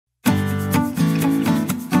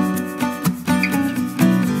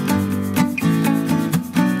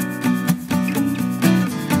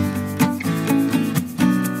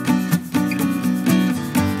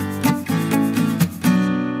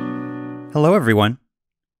Hello, everyone.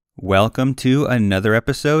 Welcome to another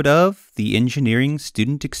episode of the Engineering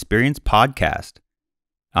Student Experience Podcast.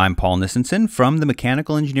 I'm Paul Nissenson from the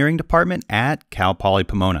Mechanical Engineering Department at Cal Poly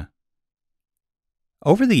Pomona.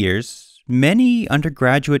 Over the years, many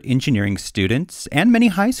undergraduate engineering students and many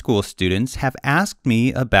high school students have asked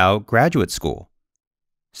me about graduate school.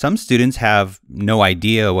 Some students have no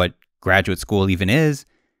idea what graduate school even is,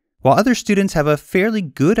 while other students have a fairly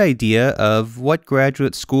good idea of what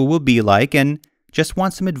graduate school will be like and just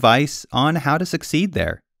want some advice on how to succeed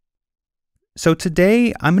there. So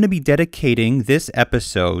today, I'm going to be dedicating this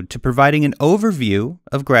episode to providing an overview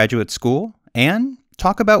of graduate school and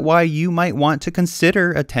talk about why you might want to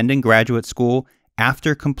consider attending graduate school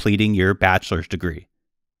after completing your bachelor's degree.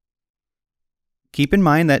 Keep in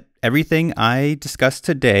mind that everything I discuss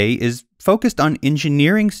today is focused on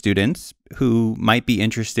engineering students who might be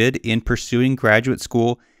interested in pursuing graduate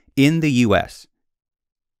school in the U.S.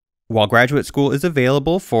 While graduate school is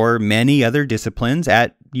available for many other disciplines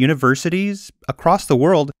at universities across the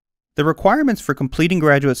world, the requirements for completing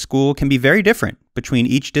graduate school can be very different between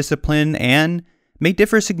each discipline and may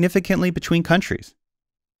differ significantly between countries.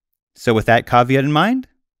 So with that caveat in mind,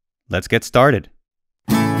 let's get started.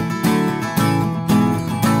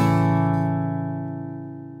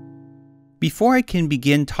 Before I can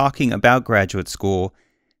begin talking about graduate school,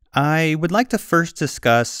 I would like to first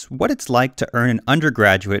discuss what it's like to earn an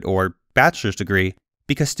undergraduate or bachelor's degree,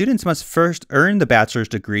 because students must first earn the bachelor's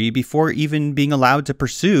degree before even being allowed to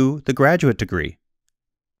pursue the graduate degree.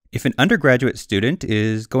 If an undergraduate student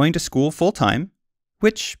is going to school full-time,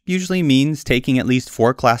 which usually means taking at least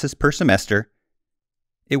 4 classes per semester,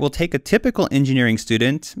 it will take a typical engineering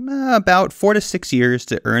student about 4 to 6 years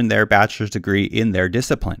to earn their bachelor's degree in their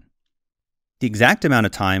discipline. The exact amount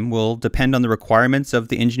of time will depend on the requirements of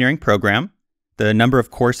the engineering program, the number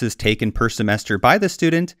of courses taken per semester by the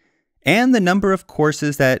student, and the number of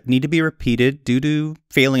courses that need to be repeated due to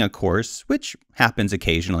failing a course, which happens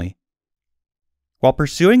occasionally. While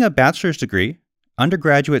pursuing a bachelor's degree,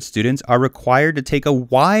 undergraduate students are required to take a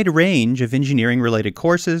wide range of engineering-related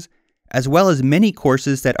courses, as well as many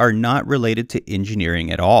courses that are not related to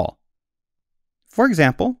engineering at all. For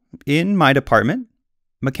example, in my department,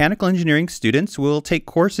 mechanical engineering students will take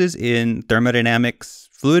courses in thermodynamics,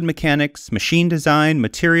 fluid mechanics, machine design,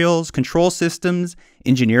 materials, control systems,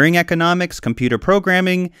 engineering economics, computer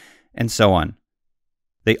programming, and so on.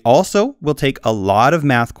 They also will take a lot of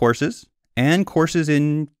math courses and courses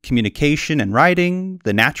in communication and writing,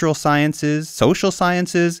 the natural sciences, social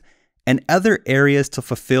sciences, and other areas to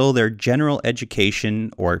fulfill their general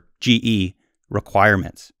education, or GE,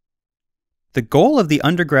 requirements. The goal of the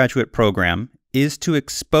undergraduate program is to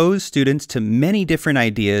expose students to many different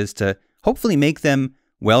ideas to hopefully make them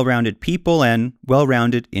well-rounded people and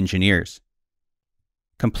well-rounded engineers.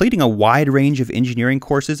 Completing a wide range of engineering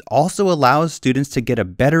courses also allows students to get a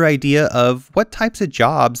better idea of what types of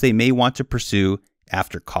jobs they may want to pursue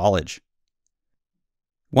after college.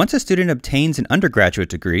 Once a student obtains an undergraduate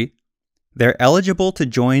degree, they're eligible to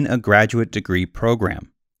join a graduate degree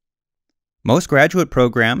program. Most graduate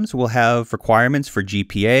programs will have requirements for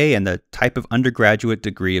GPA and the type of undergraduate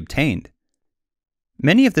degree obtained.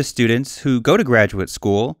 Many of the students who go to graduate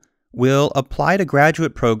school will apply to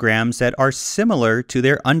graduate programs that are similar to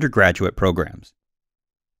their undergraduate programs.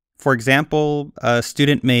 For example, a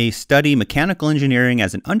student may study mechanical engineering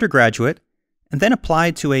as an undergraduate and then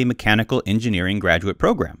apply to a mechanical engineering graduate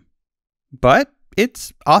program. But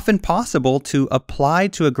it's often possible to apply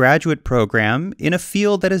to a graduate program in a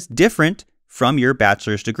field that is different from your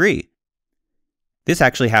bachelor's degree. This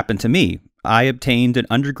actually happened to me. I obtained an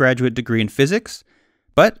undergraduate degree in physics,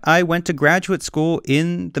 but I went to graduate school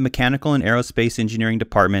in the Mechanical and Aerospace Engineering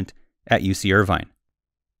Department at UC Irvine.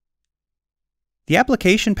 The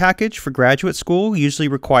application package for graduate school usually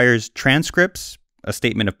requires transcripts, a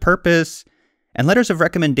statement of purpose, and letters of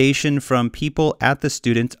recommendation from people at the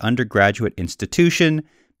student's undergraduate institution,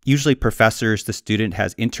 usually professors the student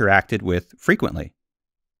has interacted with frequently.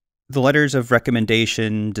 The letters of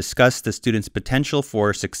recommendation discuss the student's potential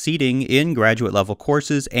for succeeding in graduate-level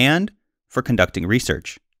courses and for conducting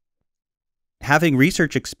research. Having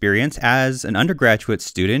research experience as an undergraduate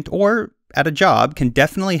student or at a job can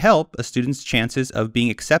definitely help a student's chances of being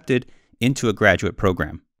accepted into a graduate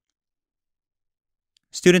program.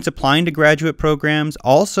 Students applying to graduate programs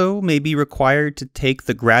also may be required to take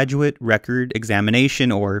the Graduate Record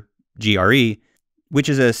Examination, or GRE, which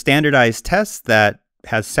is a standardized test that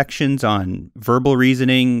has sections on verbal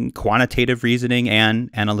reasoning, quantitative reasoning, and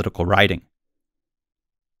analytical writing.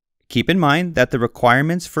 Keep in mind that the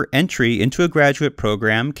requirements for entry into a graduate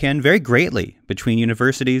program can vary greatly between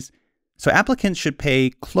universities, So applicants should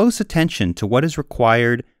pay close attention to what is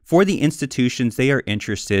required for the institutions they are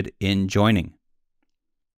interested in joining.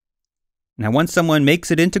 Now, once someone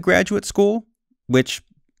makes it into graduate school, which,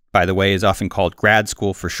 by the way, is often called grad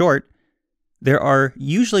school for short, there are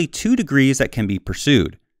usually 2 degrees that can be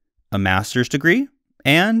pursued: a master's degree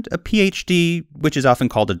and a Ph.D., which is often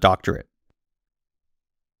called a doctorate.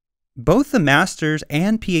 Both the master's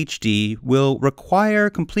and Ph.D. will require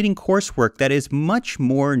completing coursework that is much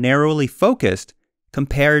more narrowly focused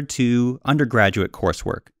compared to undergraduate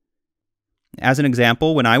coursework. As an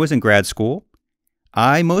example, when I was in grad school,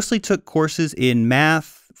 I mostly took courses in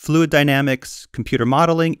math, fluid dynamics, computer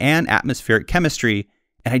modeling, and atmospheric chemistry,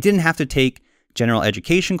 and I didn't have to take general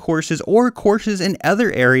education courses or courses in other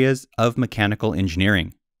areas of mechanical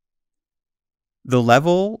engineering. The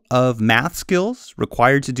level of math skills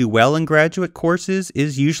required to do well in graduate courses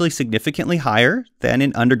is usually significantly higher than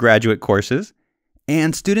in undergraduate courses,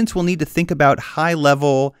 and students will need to think about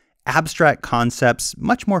high-level, abstract concepts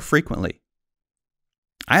much more frequently.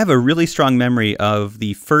 I have a really strong memory of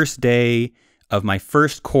the first day of my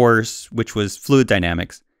first course, which was fluid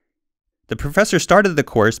dynamics. The professor started the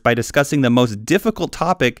course by discussing the most difficult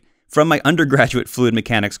topic from my undergraduate fluid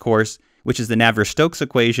mechanics course, which is the Navier-Stokes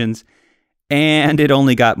equations, and it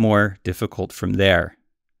only got more difficult from there.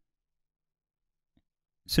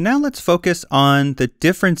 So now let's focus on the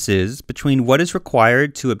differences between what is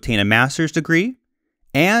required to obtain a master's degree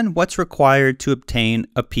and what's required to obtain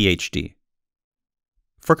a Ph.D.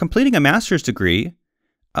 For completing a master's degree,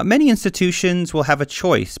 many institutions will have a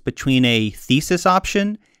choice between a thesis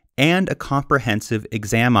option and a comprehensive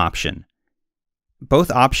exam option.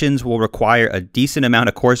 Both options will require a decent amount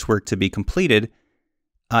of coursework to be completed,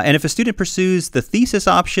 and if a student pursues the thesis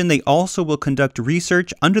option, they also will conduct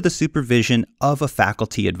research under the supervision of a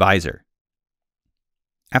faculty advisor.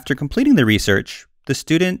 After completing the research, the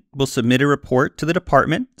student will submit a report to the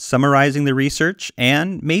department summarizing the research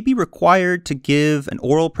and may be required to give an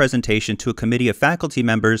oral presentation to a committee of faculty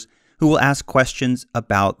members who will ask questions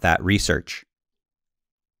about that research.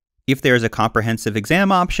 If there is a comprehensive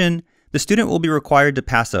exam option, the student will be required to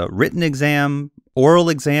pass a written exam, oral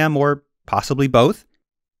exam, or possibly both,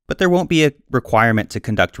 but there won't be a requirement to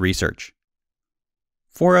conduct research.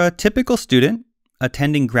 For a typical student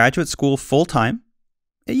attending graduate school full-time,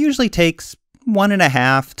 it usually takes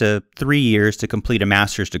 1.5 to 3 years to complete a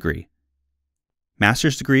master's degree.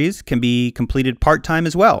 Master's degrees can be completed part-time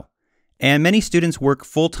as well, and many students work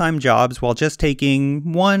full-time jobs while just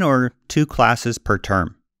taking 1 or 2 classes per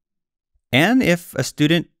term. And if a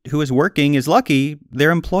student who is working is lucky,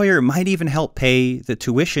 their employer might even help pay the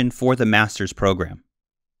tuition for the master's program.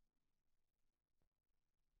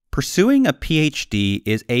 Pursuing a Ph.D.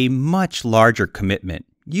 is a much larger commitment,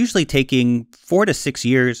 usually taking 4 to 6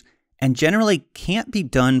 years, and generally can't be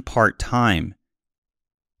done part-time.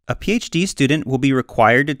 A Ph.D. student will be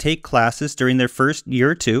required to take classes during their first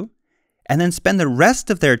year or 2, and then spend the rest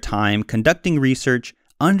of their time conducting research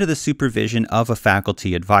under the supervision of a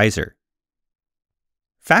faculty advisor.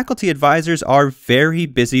 Faculty advisors are very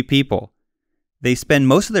busy people. They spend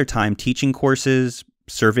most of their time teaching courses,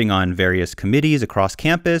 serving on various committees across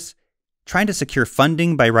campus, trying to secure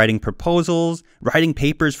funding by writing proposals, writing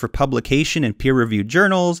papers for publication in peer-reviewed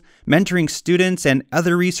journals, mentoring students and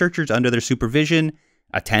other researchers under their supervision,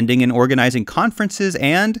 attending and organizing conferences,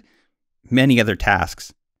 and many other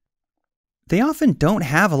tasks. They often don't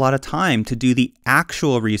have a lot of time to do the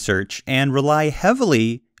actual research and rely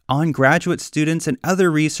heavily on graduate students and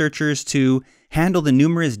other researchers to handle the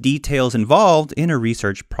numerous details involved in a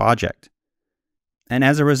research project. And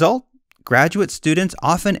as a result, graduate students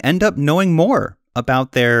often end up knowing more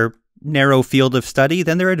about their narrow field of study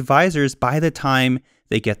than their advisors by the time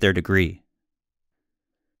they get their degree.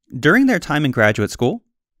 During their time in graduate school,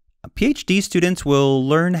 Ph.D. students will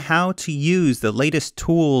learn how to use the latest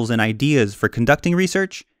tools and ideas for conducting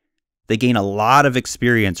research. They gain a lot of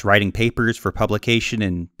experience writing papers for publication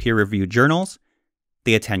in peer-reviewed journals.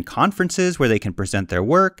 They attend conferences where they can present their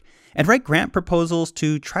work and write grant proposals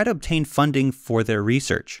to try to obtain funding for their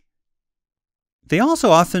research. They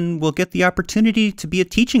also often will get the opportunity to be a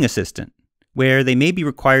teaching assistant, where they may be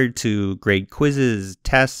required to grade quizzes,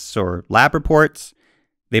 tests, or lab reports.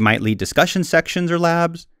 They might lead discussion sections or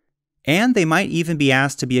labs, and they might even be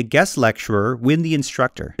asked to be a guest lecturer when the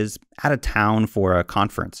instructor is out of town for a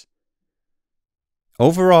conference.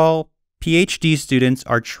 Overall, Ph.D. students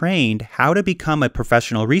are trained how to become a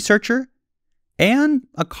professional researcher and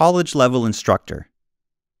a college-level instructor.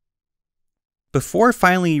 Before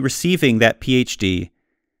finally receiving that Ph.D.,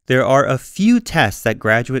 there are a few tests that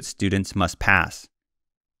graduate students must pass.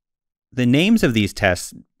 The names of these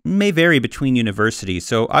tests may vary between universities,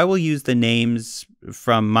 so I will use the names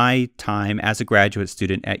from my time as a graduate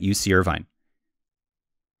student at UC Irvine.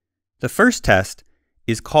 The first test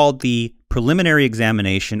is called the preliminary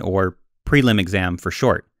examination, or prelim exam for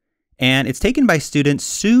short, and it's taken by students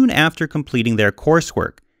soon after completing their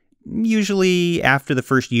coursework, usually after the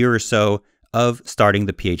first year or so of starting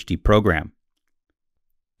the PhD program.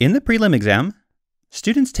 In the prelim exam,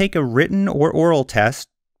 students take a written or oral test,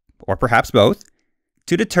 or perhaps both,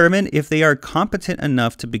 to determine if they are competent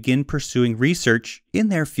enough to begin pursuing research in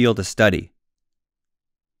their field of study.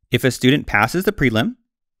 If a student passes the prelim,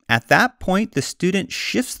 at that point the student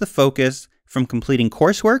shifts the focus from completing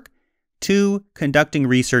coursework to conducting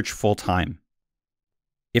research full-time.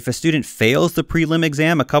 If a student fails the prelim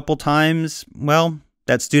exam a couple times, well,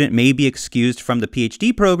 that student may be excused from the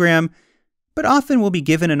PhD program, but often will be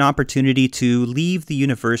given an opportunity to leave the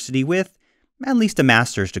university with at least a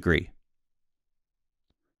master's degree.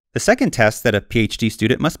 The second test that a PhD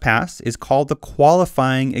student must pass is called the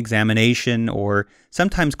qualifying examination, or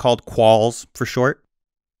sometimes called quals for short.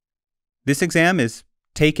 This exam is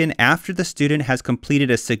taken after the student has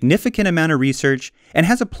completed a significant amount of research and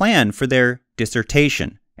has a plan for their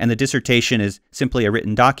dissertation. And the dissertation is simply a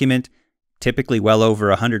written document, typically well over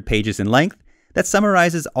 100 pages in length, that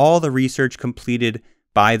summarizes all the research completed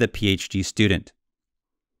by the PhD student.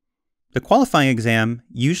 The qualifying exam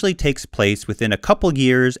usually takes place within a couple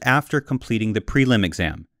years after completing the prelim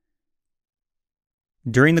exam.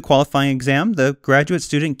 During the qualifying exam, the graduate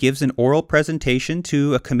student gives an oral presentation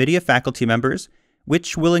to a committee of faculty members,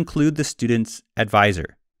 which will include the student's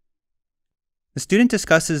advisor. The student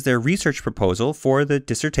discusses their research proposal for the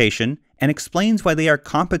dissertation and explains why they are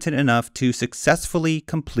competent enough to successfully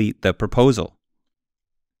complete the proposal.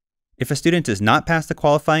 If a student does not pass the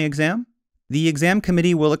qualifying exam, the exam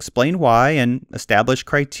committee will explain why and establish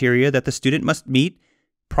criteria that the student must meet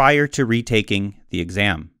prior to retaking the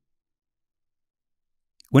exam.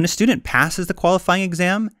 When a student passes the qualifying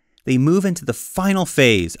exam, they move into the final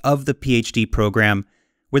phase of the PhD program,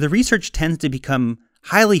 where the research tends to become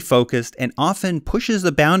highly focused and often pushes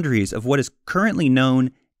the boundaries of what is currently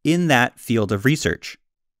known in that field of research.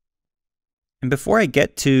 And before I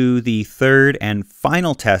get to the third and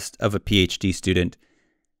final test of a PhD student,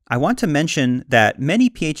 I want to mention that many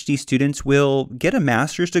PhD students will get a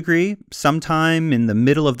master's degree sometime in the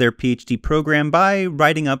middle of their PhD program by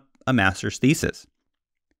writing up a master's thesis.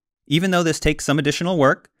 Even though this takes some additional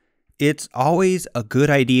work, it's always a good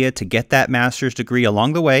idea to get that master's degree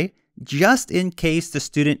along the way, just in case the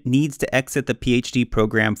student needs to exit the PhD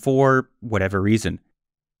program for whatever reason.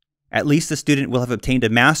 At least the student will have obtained a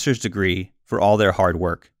master's degree for all their hard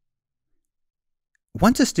work.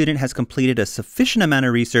 Once a student has completed a sufficient amount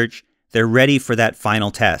of research, they're ready for that final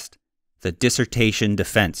test, the dissertation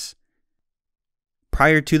defense.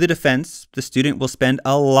 Prior to the defense, the student will spend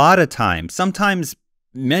a lot of time, sometimes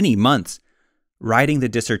many months, writing the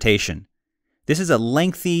dissertation. This is a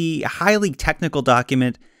lengthy, highly technical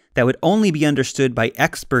document that would only be understood by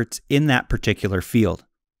experts in that particular field.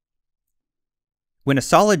 When a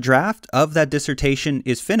solid draft of that dissertation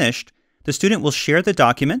is finished, the student will share the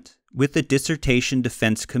document with the dissertation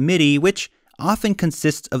defense committee, which often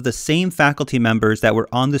consists of the same faculty members that were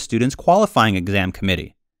on the student's qualifying exam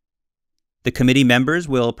committee. The committee members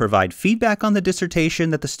will provide feedback on the dissertation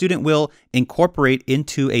that the student will incorporate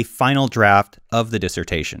into a final draft of the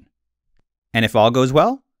dissertation. And if all goes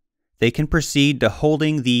well, they can proceed to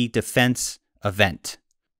holding the defense event.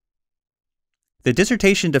 The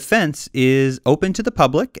dissertation defense is open to the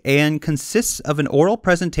public and consists of an oral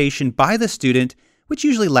presentation by the student, which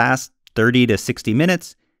usually lasts 30 to 60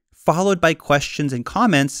 minutes, followed by questions and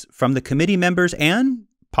comments from the committee members and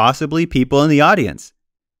possibly people in the audience.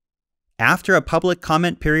 After a public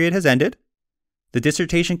comment period has ended, the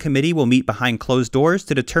dissertation committee will meet behind closed doors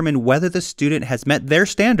to determine whether the student has met their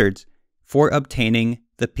standards for obtaining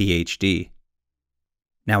the PhD.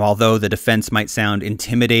 Now, although the defense might sound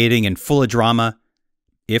intimidating and full of drama,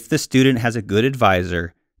 if the student has a good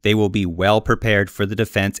advisor, they will be well prepared for the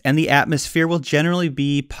defense and the atmosphere will generally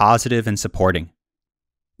be positive and supporting.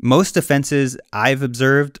 Most defenses I've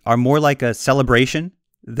observed are more like a celebration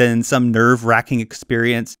than some nerve-wracking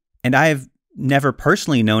experience, and I have never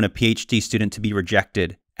personally known a PhD student to be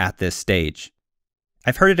rejected at this stage.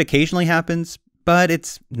 I've heard it occasionally happens, but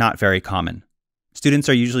it's not very common. Students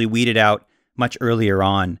are usually weeded out much earlier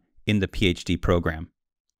on in the PhD program.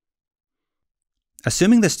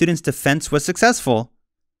 Assuming the student's defense was successful,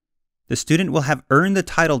 the student will have earned the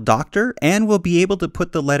title doctor and will be able to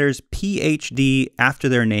put the letters Ph.D. after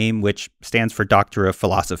their name, which stands for Doctor of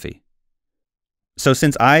Philosophy. So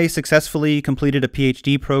since I successfully completed a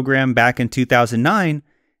PhD program back in 2009,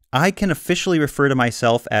 I can officially refer to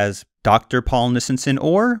myself as Dr. Paul Nissenson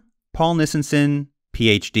or Paul Nissenson,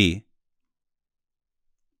 Ph.D.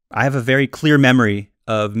 I have a very clear memory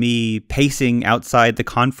of me pacing outside the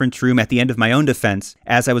conference room at the end of my own defense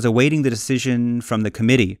as I was awaiting the decision from the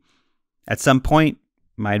committee. At some point,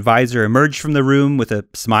 my advisor emerged from the room with a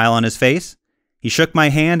smile on his face. He shook my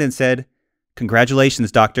hand and said,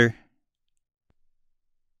 "Congratulations, doctor."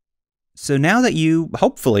 So now that you,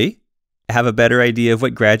 hopefully, have a better idea of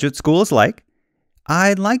what graduate school is like,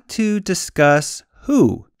 I'd like to discuss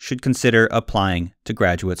who should consider applying to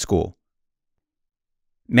graduate school.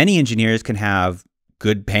 Many engineers can have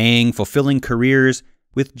good paying, fulfilling careers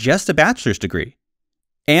with just a bachelor's degree.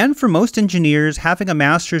 And for most engineers, having a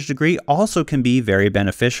master's degree also can be very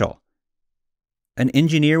beneficial. An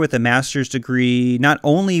engineer with a master's degree not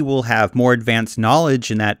only will have more advanced knowledge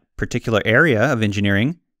in that particular area of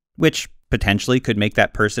engineering, which potentially could make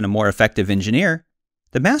that person a more effective engineer,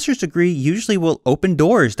 the master's degree usually will open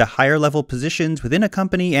doors to higher level positions within a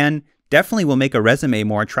company and definitely will make a resume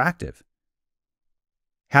more attractive.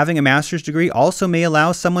 Having a master's degree also may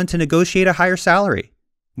allow someone to negotiate a higher salary,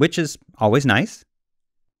 which is always nice.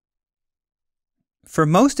 For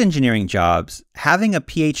most engineering jobs, having a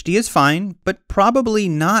PhD is fine, but probably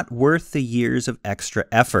not worth the years of extra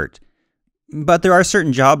effort. But there are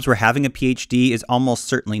certain jobs where having a PhD is almost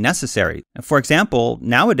certainly necessary. For example,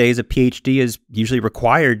 nowadays a PhD is usually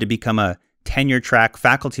required to become a tenure-track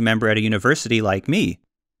faculty member at a university like me.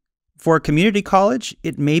 For a community college,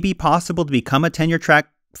 it may be possible to become a tenure-track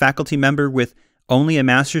faculty member with only a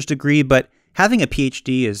master's degree, but having a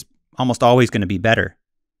PhD is almost always going to be better.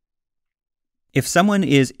 If someone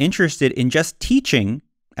is interested in just teaching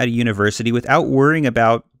at a university without worrying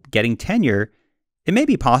about getting tenure, it may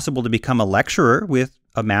be possible to become a lecturer with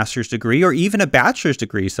a master's degree or even a bachelor's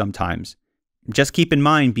degree sometimes. Just keep in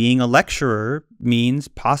mind, being a lecturer means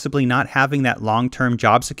possibly not having that long-term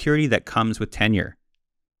job security that comes with tenure.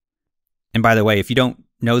 And by the way, if you don't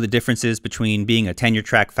know the differences between being a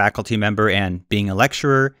tenure-track faculty member and being a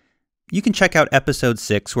lecturer, you can check out episode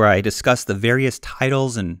 6 where I discuss the various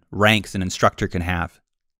titles and ranks an instructor can have.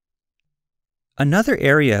 Another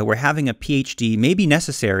area where having a PhD may be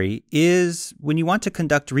necessary is when you want to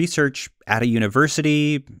conduct research at a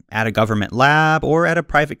university, at a government lab, or at a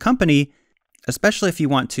private company, especially if you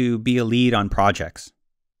want to be a lead on projects.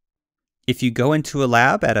 If you go into a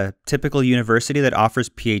lab at a typical university that offers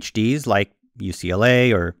PhDs like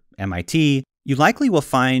UCLA or MIT, you likely will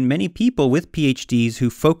find many people with PhDs who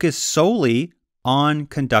focus solely on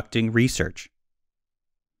conducting research.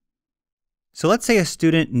 So let's say a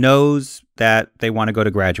student knows that they want to go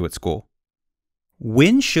to graduate school.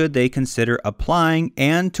 When should they consider applying,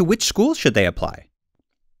 and to which school should they apply?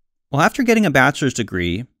 Well, after getting a bachelor's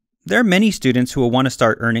degree, there are many students who will want to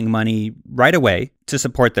start earning money right away to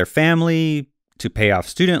support their family, to pay off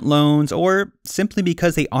student loans, or simply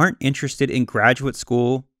because they aren't interested in graduate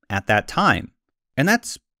school at that time. And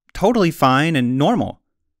that's totally fine and normal.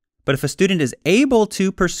 But if a student is able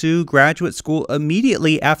to pursue graduate school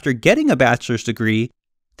immediately after getting a bachelor's degree,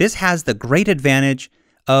 this has the great advantage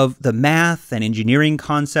of the math and engineering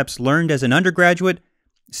concepts learned as an undergraduate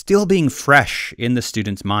still being fresh in the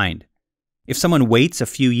student's mind. If someone waits a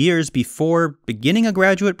few years before beginning a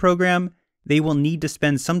graduate program, they will need to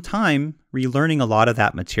spend some time relearning a lot of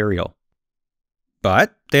that material.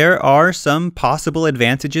 But there are some possible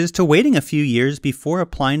advantages to waiting a few years before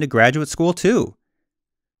applying to graduate school too.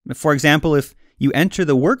 For example, if you enter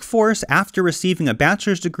the workforce after receiving a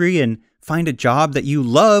bachelor's degree and find a job that you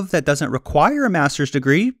love that doesn't require a master's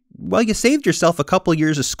degree, well, you saved yourself a couple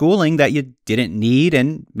years of schooling that you didn't need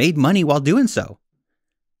and made money while doing so.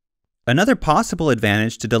 Another possible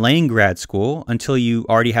advantage to delaying grad school until you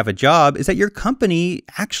already have a job is that your company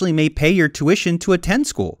actually may pay your tuition to attend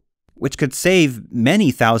school, which could save many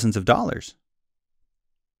thousands of dollars.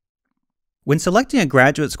 When selecting a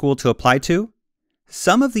graduate school to apply to,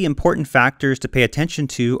 some of the important factors to pay attention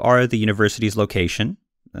to are the university's location,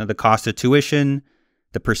 the cost of tuition,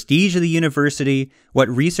 the prestige of the university, what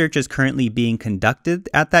research is currently being conducted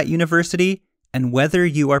at that university, and whether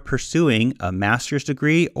you are pursuing a master's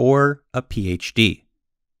degree or a PhD.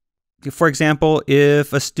 For example,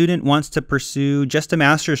 if a student wants to pursue just a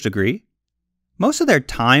master's degree, most of their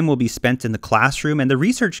time will be spent in the classroom, and the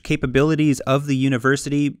research capabilities of the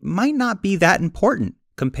university might not be that important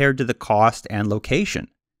compared to the cost and location.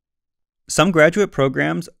 Some graduate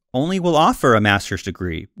programs only will offer a master's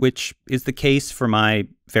degree, which is the case for my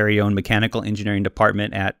very own mechanical engineering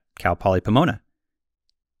department at Cal Poly Pomona.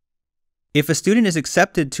 If a student is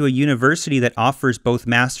accepted to a university that offers both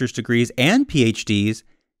master's degrees and PhDs,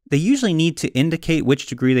 they usually need to indicate which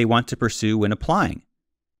degree they want to pursue when applying.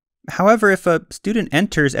 However, if a student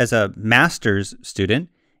enters as a master's student,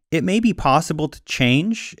 it may be possible to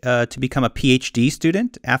change to become a Ph.D.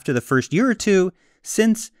 student after the first year or two,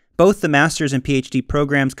 since both the master's and Ph.D.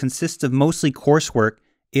 programs consist of mostly coursework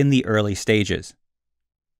in the early stages.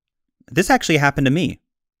 This actually happened to me.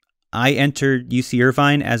 I entered UC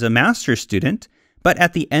Irvine as a master's student, but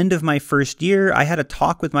at the end of my first year, I had a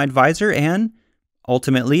talk with my advisor, and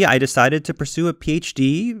ultimately I decided to pursue a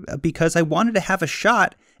Ph.D. because I wanted to have a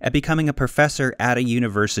shot at becoming a professor at a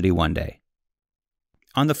university one day.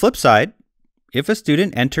 On the flip side, if a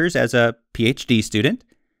student enters as a Ph.D. student,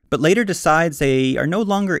 but later decides they are no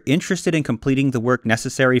longer interested in completing the work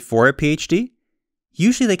necessary for a Ph.D.,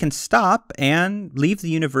 usually they can stop and leave the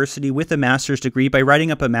university with a master's degree by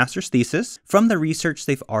writing up a master's thesis from the research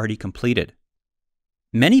they've already completed.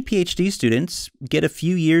 Many Ph.D. students get a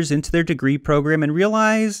few years into their degree program and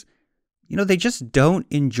realize, they just don't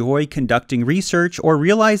enjoy conducting research, or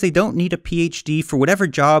realize they don't need a Ph.D. for whatever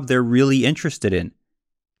job they're really interested in.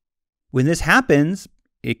 When this happens,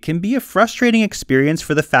 it can be a frustrating experience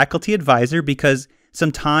for the faculty advisor because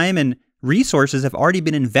some time and resources have already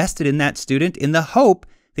been invested in that student in the hope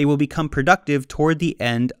they will become productive toward the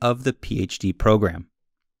end of the Ph.D. program.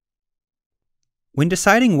 When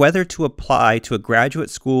deciding whether to apply to a graduate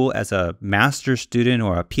school as a master's student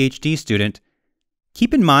or a Ph.D. student,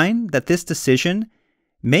 keep in mind that this decision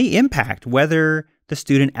may impact whether the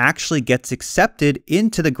student actually gets accepted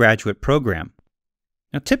into the graduate program.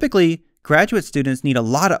 Now, typically, graduate students need a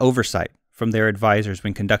lot of oversight from their advisors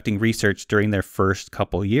when conducting research during their first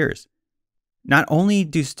couple years. Not only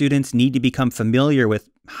do students need to become familiar with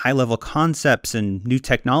high-level concepts and new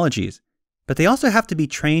technologies, but they also have to be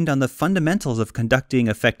trained on the fundamentals of conducting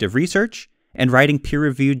effective research and writing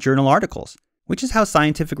peer-reviewed journal articles, which is how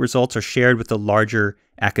scientific results are shared with the larger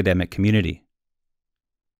academic community.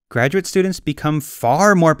 Graduate students become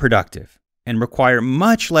far more productive and require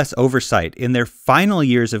much less oversight in their final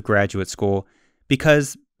years of graduate school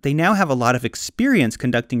because they now have a lot of experience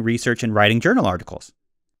conducting research and writing journal articles.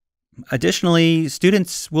 Additionally,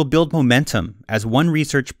 students will build momentum as one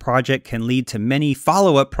research project can lead to many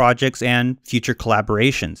follow-up projects and future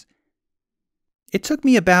collaborations. It took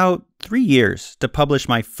me about 3 years to publish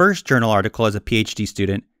my first journal article as a Ph.D.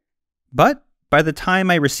 student, but by the time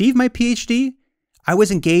I received my Ph.D., I was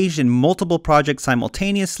engaged in multiple projects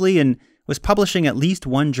simultaneously and was publishing at least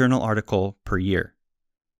one journal article per year.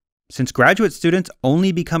 Since graduate students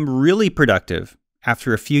only become really productive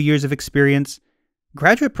after a few years of experience,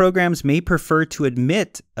 graduate programs may prefer to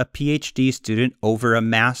admit a Ph.D. student over a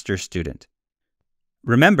master's student.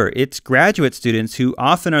 Remember, it's graduate students who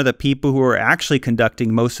often are the people who are actually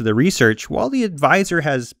conducting most of the research, while the advisor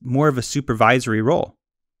has more of a supervisory role.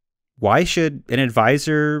 Why should an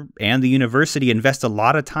advisor and the university invest a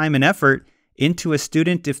lot of time and effort into a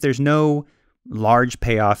student if there's no large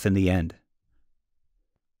payoff in the end?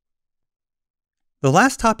 The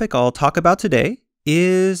last topic I'll talk about today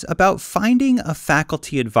is about finding a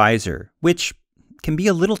faculty advisor, which can be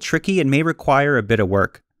a little tricky and may require a bit of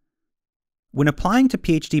work. When applying to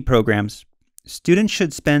Ph.D. programs, students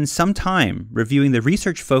should spend some time reviewing the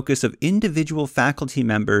research focus of individual faculty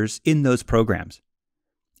members in those programs.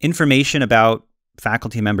 Information about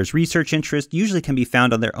faculty members' research interest usually can be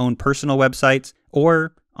found on their own personal websites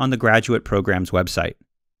or on the graduate program's website.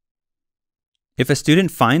 If a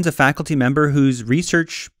student finds a faculty member whose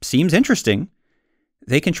research seems interesting,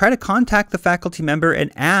 they can try to contact the faculty member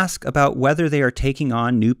and ask about whether they are taking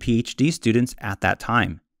on new Ph.D. students at that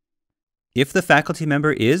time. If the faculty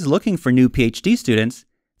member is looking for new Ph.D. students,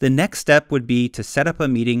 the next step would be to set up a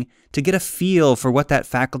meeting to get a feel for what that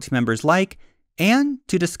faculty member is like and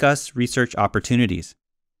to discuss research opportunities.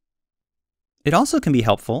 It also can be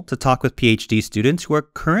helpful to talk with Ph.D. students who are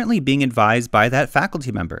currently being advised by that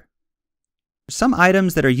faculty member. Some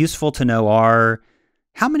items that are useful to know are: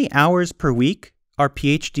 how many hours per week are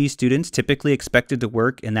Ph.D. students typically expected to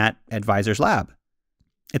work in that advisor's lab?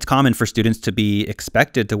 It's common for students to be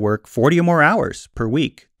expected to work 40 or more hours per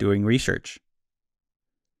week doing research.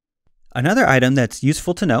 Another item that's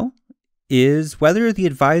useful to know is whether the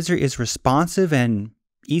advisor is responsive and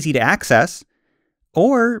easy to access,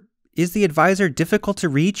 or is the advisor difficult to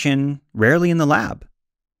reach and rarely in the lab?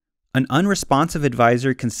 An unresponsive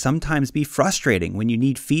advisor can sometimes be frustrating when you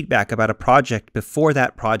need feedback about a project before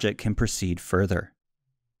that project can proceed further.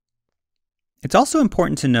 It's also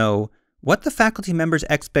important to know what the faculty member's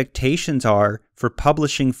expectations are for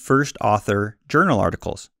publishing first author journal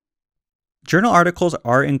articles. Journal articles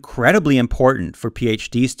are incredibly important for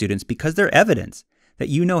Ph.D. students because they're evidence that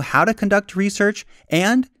you know how to conduct research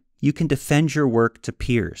and you can defend your work to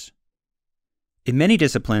peers. In many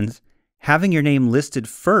disciplines, having your name listed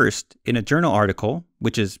first in a journal article,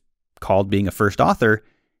 which is called being a first author,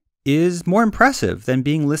 is more impressive than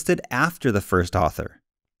being listed after the first author.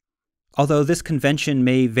 Although this convention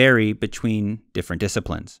may vary between different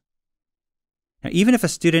disciplines. Now, even if a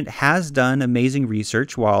student has done amazing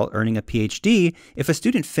research while earning a PhD, if a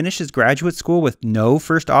student finishes graduate school with no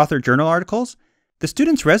first author journal articles, the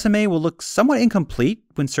student's resume will look somewhat incomplete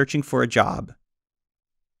when searching for a job.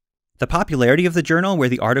 The popularity of the journal where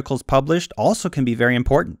the article is published also can be very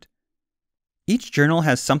important. Each journal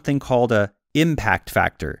has something called a impact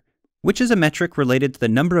factor, which is a metric related to the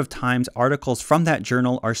number of times articles from that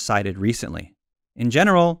journal are cited recently. In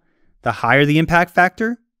general, the higher the impact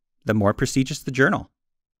factor, the more prestigious the journal.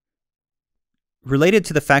 Related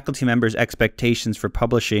to the faculty member's expectations for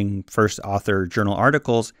publishing first author journal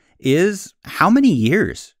articles is how many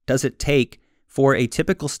years does it take for a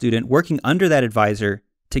typical student working under that advisor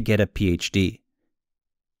to get a PhD?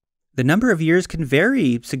 The number of years can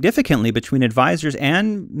vary significantly between advisors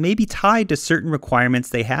and may be tied to certain requirements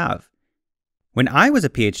they have. When I was a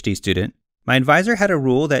PhD student, my advisor had a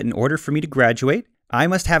rule that in order for me to graduate, I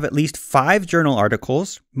must have at least 5 journal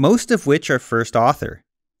articles, most of which are first author.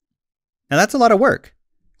 Now that's a lot of work,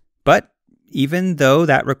 but even though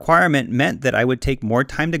that requirement meant that I would take more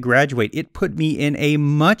time to graduate, it put me in a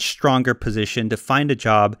much stronger position to find a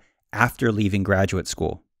job after leaving graduate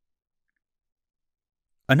school.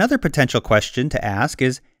 Another potential question to ask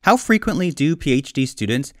is, how frequently do PhD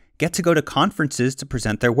students get to go to conferences to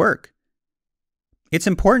present their work? It's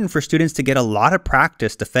important for students to get a lot of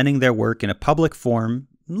practice defending their work in a public forum,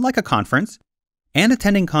 like a conference, and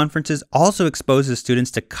attending conferences also exposes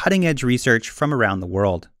students to cutting-edge research from around the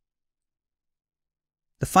world.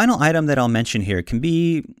 The final item that I'll mention here can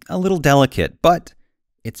be a little delicate, but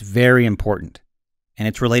it's very important, and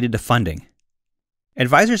it's related to funding.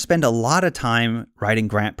 Advisors spend a lot of time writing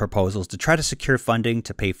grant proposals to try to secure funding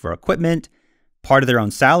to pay for equipment, part of their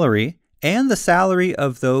own salary, and the salary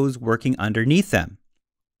of those working underneath them,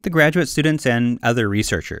 the graduate students and other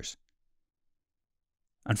researchers.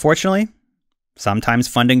 Unfortunately, sometimes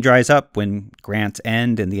funding dries up when grants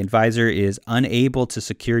end and the advisor is unable to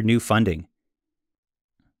secure new funding.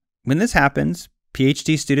 When this happens,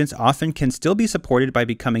 PhD students often can still be supported by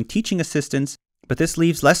becoming teaching assistants, but this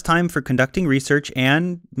leaves less time for conducting research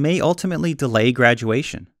and may ultimately delay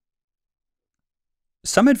graduation.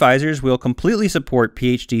 Some advisors will completely support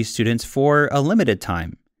PhD students for a limited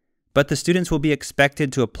time, but the students will be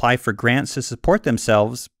expected to apply for grants to support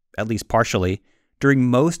themselves, at least partially, during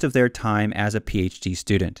most of their time as a PhD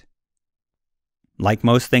student. Like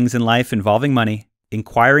most things in life involving money,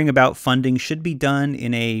 inquiring about funding should be done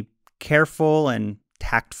in a careful and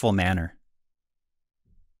tactful manner.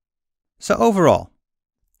 So overall,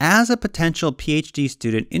 as a potential PhD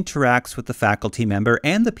student interacts with the faculty member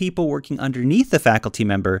and the people working underneath the faculty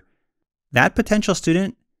member, that potential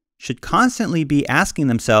student should constantly be asking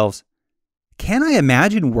themselves, can I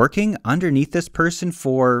imagine working underneath this person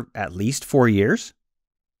for at least 4 years?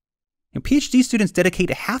 PhD students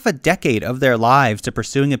dedicate half a decade of their lives to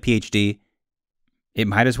pursuing a PhD. It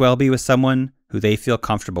might as well be with someone who they feel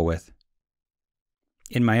comfortable with.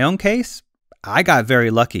 In my own case, I got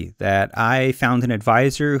very lucky that I found an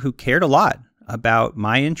advisor who cared a lot about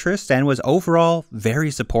my interests and was overall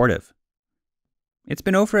very supportive. It's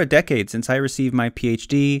been over a decade since I received my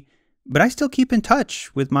PhD, but I still keep in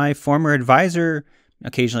touch with my former advisor,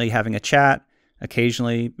 occasionally having a chat,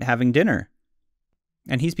 occasionally having dinner.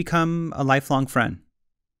 And he's become a lifelong friend.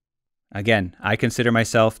 Again, I consider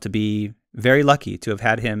myself to be very lucky to have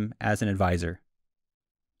had him as an advisor.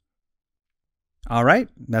 All right,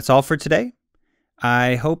 that's all for today.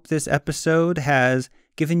 I hope this episode has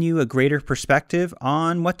given you a greater perspective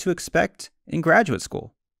on what to expect in graduate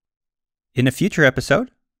school. In a future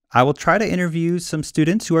episode, I will try to interview some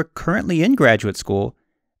students who are currently in graduate school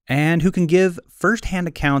and who can give firsthand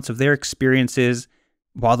accounts of their experiences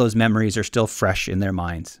while those memories are still fresh in their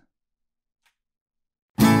minds.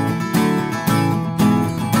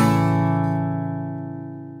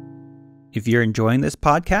 If you're enjoying this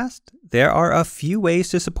podcast, there are a few ways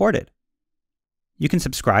to support it. You can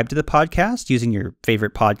subscribe to the podcast using your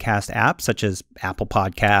favorite podcast apps such as Apple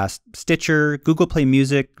Podcasts, Stitcher, Google Play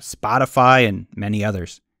Music, Spotify, and many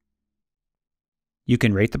others. You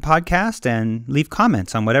can rate the podcast and leave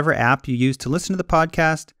comments on whatever app you use to listen to the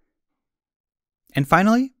podcast. And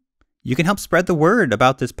finally, you can help spread the word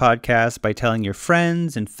about this podcast by telling your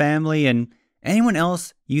friends and family and anyone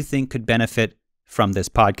else you think could benefit from this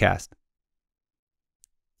podcast.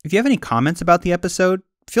 If you have any comments about the episode,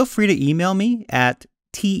 feel free to email me at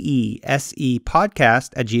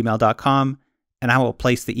tesepodcast@gmail.com, and I will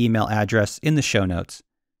place the email address in the show notes.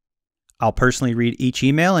 I'll personally read each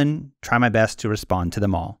email and try my best to respond to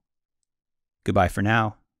them all. Goodbye for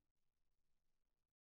now.